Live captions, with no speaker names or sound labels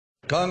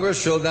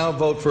Congress shall now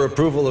vote for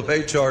approval of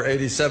H.R.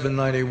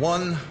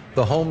 8791,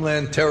 the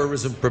Homeland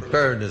Terrorism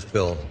Preparedness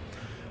Bill.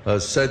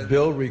 Said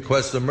bill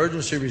requests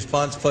emergency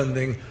response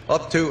funding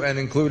up to and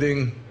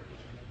including,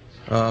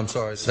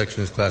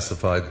 section is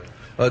classified,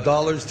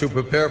 dollars to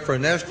prepare for a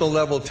national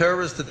level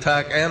terrorist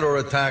attack and or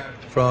attack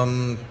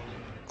from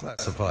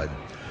classified.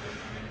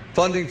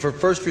 Funding for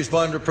first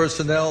responder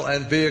personnel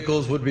and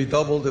vehicles would be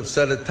doubled if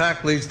said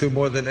attack leads to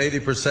more than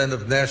 80%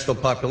 of national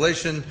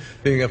population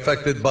being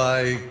affected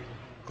by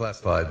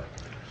classified.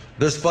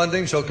 This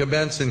funding shall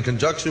commence in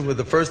conjunction with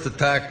the first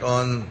attack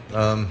on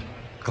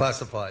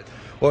classified,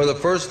 or the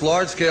first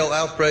large-scale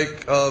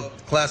outbreak of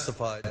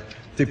classified,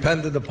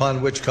 dependent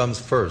upon which comes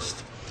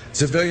first.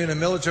 Civilian and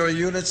military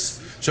units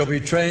shall be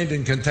trained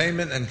in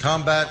containment and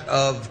combat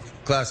of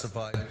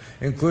classified,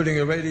 including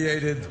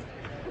irradiated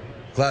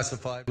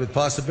classified, with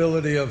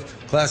possibility of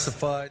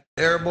classified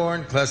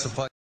airborne,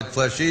 classified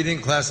flesh-eating,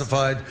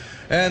 classified,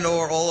 and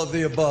or all of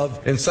the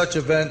above in such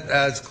event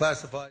as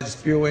classified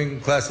spewing,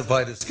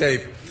 classified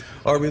escape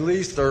are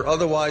released or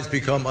otherwise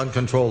become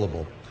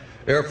uncontrollable.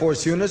 Air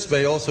Force units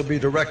may also be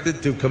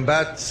directed to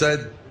combat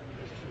said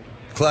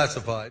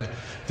classified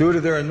due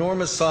to their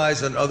enormous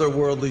size and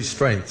otherworldly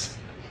strength.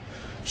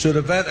 Should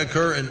event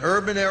occur in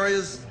urban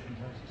areas,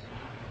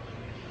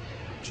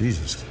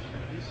 Jesus,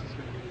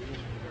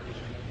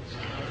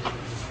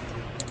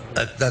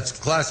 that's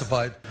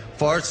classified,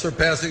 far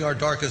surpassing our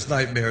darkest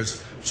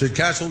nightmares. Should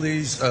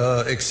casualties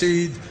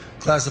exceed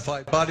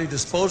classified, body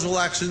disposal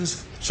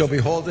actions shall be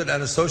halted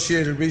and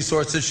associated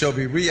resources shall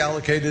be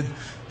reallocated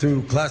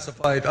to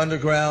classified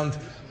underground,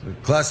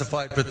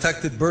 classified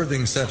protected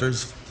birthing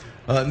centers.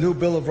 A new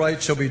Bill of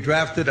Rights shall be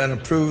drafted and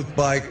approved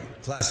by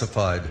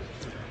classified.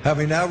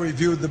 Having now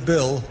reviewed the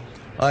bill,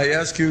 I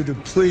ask you to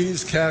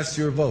please cast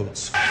your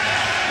votes.